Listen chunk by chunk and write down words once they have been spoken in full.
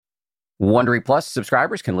Wondery Plus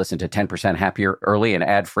subscribers can listen to 10% Happier early and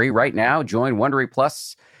ad-free right now. Join Wondery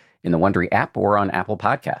Plus in the Wondery app or on Apple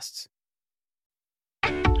Podcasts.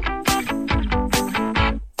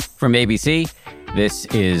 From ABC, this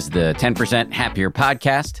is the 10% Happier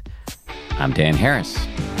podcast. I'm Dan Harris.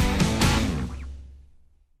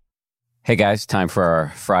 Hey guys, time for our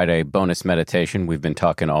Friday bonus meditation. We've been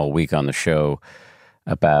talking all week on the show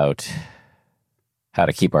about how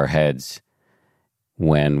to keep our heads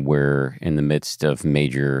when we're in the midst of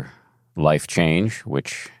major life change,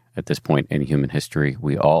 which at this point in human history,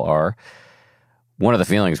 we all are. One of the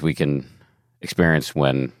feelings we can experience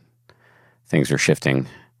when things are shifting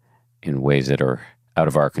in ways that are out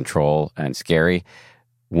of our control and scary,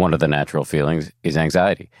 one of the natural feelings is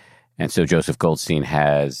anxiety. And so Joseph Goldstein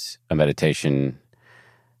has a meditation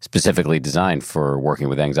specifically designed for working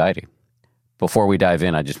with anxiety. Before we dive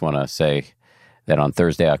in, I just want to say that on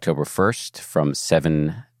Thursday, October 1st, from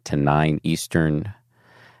 7 to 9 Eastern,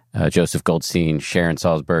 Joseph Goldstein, Sharon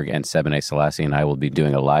Salzberg, and Sebene Selassie and I will be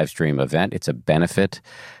doing a live stream event. It's a benefit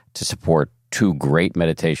to support two great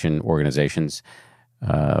meditation organizations,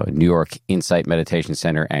 New York Insight Meditation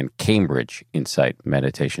Center and Cambridge Insight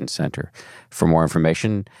Meditation Center. For more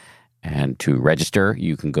information and to register,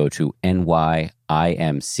 you can go to nyimc.org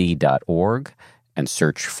and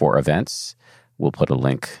search for events. We'll put a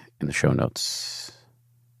link in the show notes.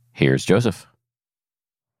 Here's Joseph.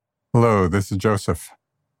 Hello, this is Joseph.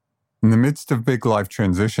 In the midst of big life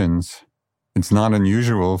transitions, it's not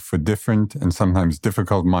unusual for different and sometimes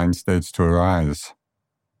difficult mind states to arise.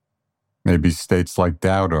 Maybe states like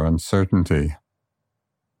doubt or uncertainty.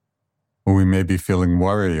 Or we may be feeling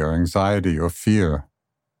worry or anxiety or fear.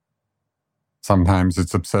 Sometimes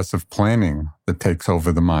it's obsessive planning that takes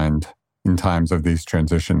over the mind in times of these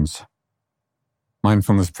transitions.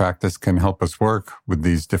 Mindfulness practice can help us work with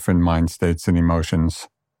these different mind states and emotions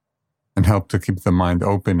and help to keep the mind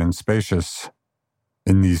open and spacious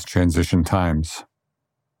in these transition times.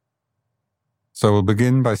 So we'll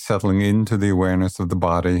begin by settling into the awareness of the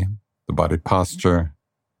body posture,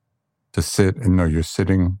 to sit and know you're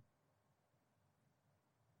sitting.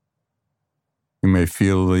 You may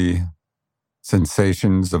feel the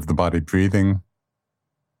sensations of the body breathing.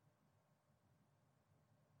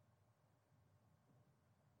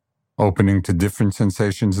 Opening to different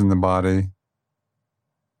sensations in the body,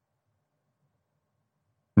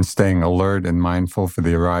 and staying alert and mindful for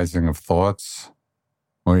the arising of thoughts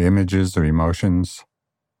or images or emotions.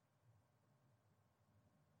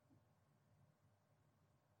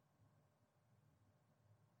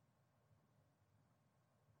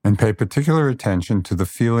 And pay particular attention to the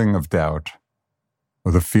feeling of doubt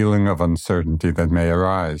or the feeling of uncertainty that may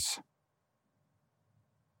arise.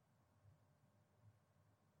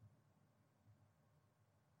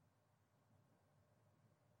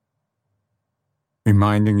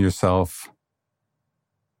 Reminding yourself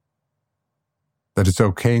that it's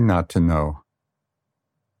okay not to know.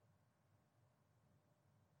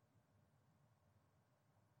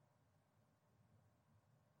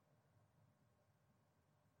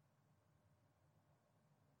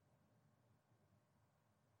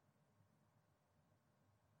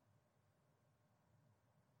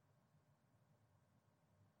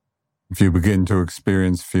 If you begin to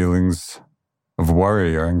experience feelings of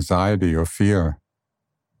worry or anxiety or fear,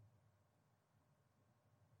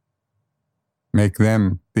 make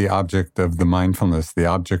them the object of the mindfulness, the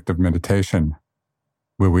object of meditation,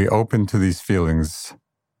 where we open to these feelings,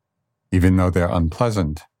 even though they're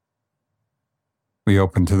unpleasant. We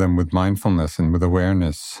open to them with mindfulness and with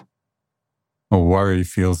awareness. Oh, worry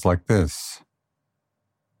feels like this.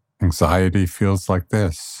 Anxiety feels like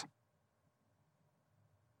this.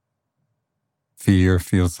 Fear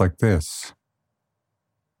feels like this.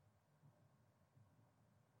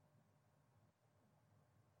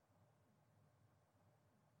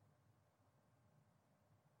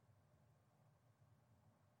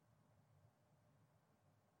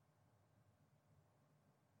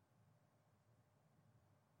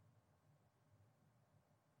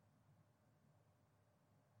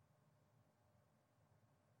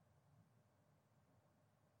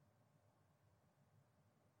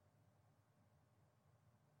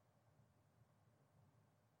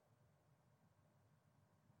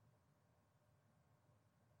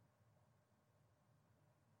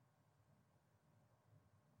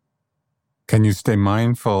 Can you stay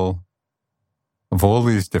mindful of all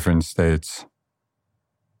these different states,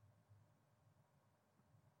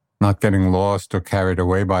 not getting lost or carried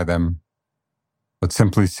away by them, but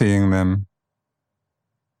simply seeing them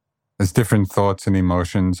as different thoughts and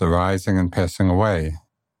emotions arising and passing away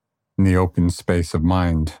in the open space of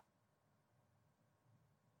mind?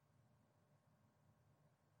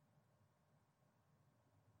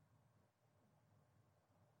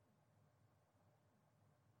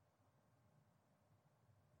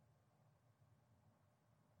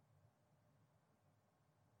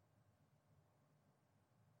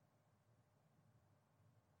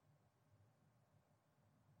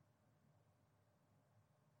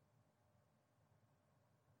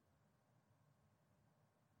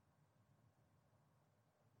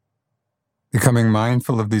 Becoming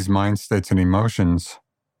mindful of these mind states and emotions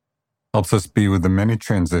helps us be with the many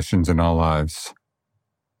transitions in our lives.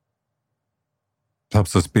 It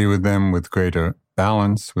helps us be with them with greater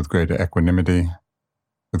balance, with greater equanimity,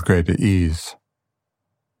 with greater ease.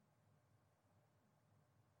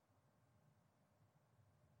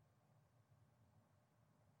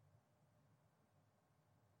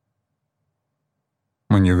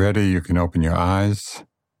 When you're ready, you can open your eyes,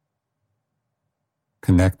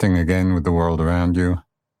 connecting again with the world around you,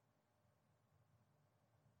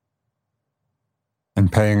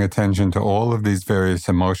 and paying attention to all of these various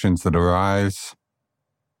emotions that arise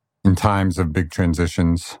in times of big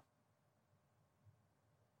transitions,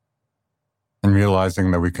 and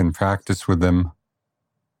realizing that we can practice with them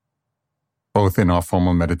both in our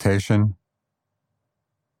formal meditation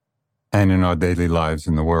and in our daily lives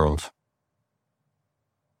in the world.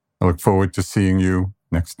 I look forward to seeing you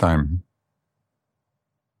next time.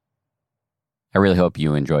 I really hope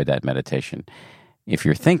you enjoyed that meditation. If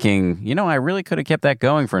you're thinking, I really could have kept that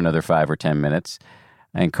going for another 5 or 10 minutes,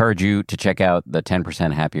 I encourage you to check out the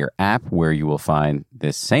 10% Happier app, where you will find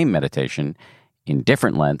this same meditation in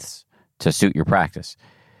different lengths to suit your practice.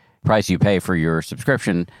 The price you pay for your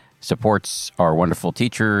subscription supports our wonderful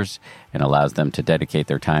teachers and allows them to dedicate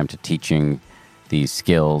their time to teaching these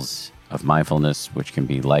skills of mindfulness, which can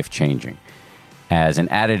be life-changing. As an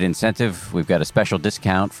added incentive, we've got a special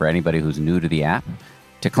discount for anybody who's new to the app.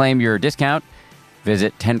 To claim your discount,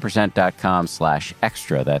 visit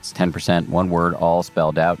 10%.com/extra. That's 10%, one word, all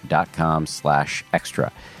spelled out,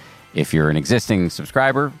 .com/extra. If you're an existing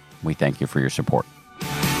subscriber, we thank you for your support.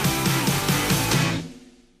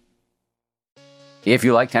 If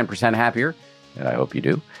you like 10% Happier, and I hope you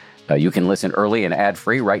do, you can listen early and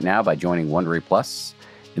ad-free right now by joining Wondery Plus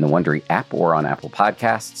in the Wondery app or on Apple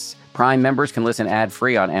Podcasts. Prime members can listen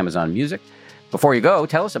ad-free on Amazon Music. Before you go,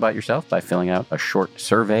 tell us about yourself by filling out a short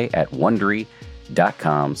survey at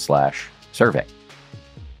Wondery.com/survey.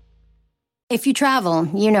 If you travel,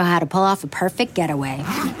 you know how to pull off a perfect getaway.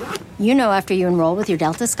 You know, after you enroll with your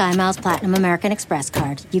Delta SkyMiles Platinum American Express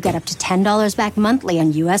card, you get up to $10 back monthly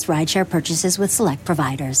on U.S. rideshare purchases with select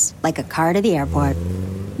providers, like a car to the airport.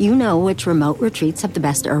 You know which remote retreats have the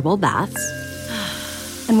best herbal baths,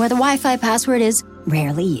 and where the Wi-Fi password is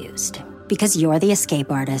rarely used, because you're the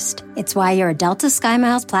escape artist. It's why you're a Delta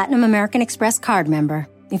SkyMiles Platinum American Express card member.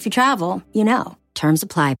 If you travel, you know. Terms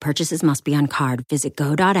apply. Purchases must be on card. Visit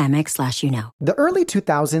go.amex/you-know. The early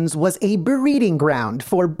 2000s was a breeding ground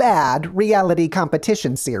for bad reality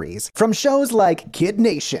competition series. From shows like Kid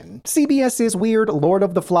Nation, CBS's weird Lord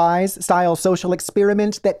of the Flies-style social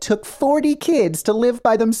experiment that took 40 kids to live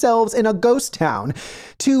by themselves in a ghost town,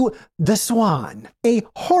 to The Swan, a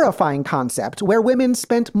horrifying concept where women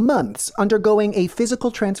spent months undergoing a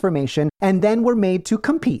physical transformation and then were made to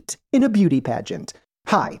compete in a beauty pageant.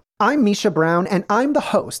 Hi, I'm Misha Brown, and I'm the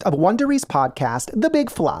host of Wondery's podcast, The Big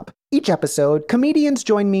Flop. Each episode, comedians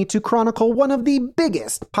join me to chronicle one of the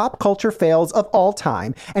biggest pop culture fails of all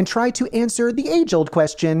time and try to answer the age-old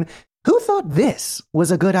question, who thought this was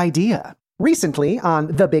a good idea? Recently, on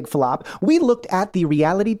The Big Flop, we looked at the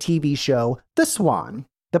reality TV show The Swan.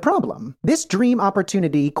 The problem, this dream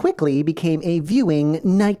opportunity quickly became a viewing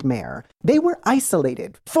nightmare. They were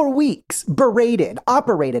isolated for weeks, berated,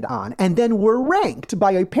 operated on, and then were ranked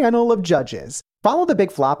by a panel of judges. Follow The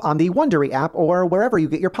Big Flop on the Wondery app or wherever you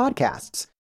get your podcasts.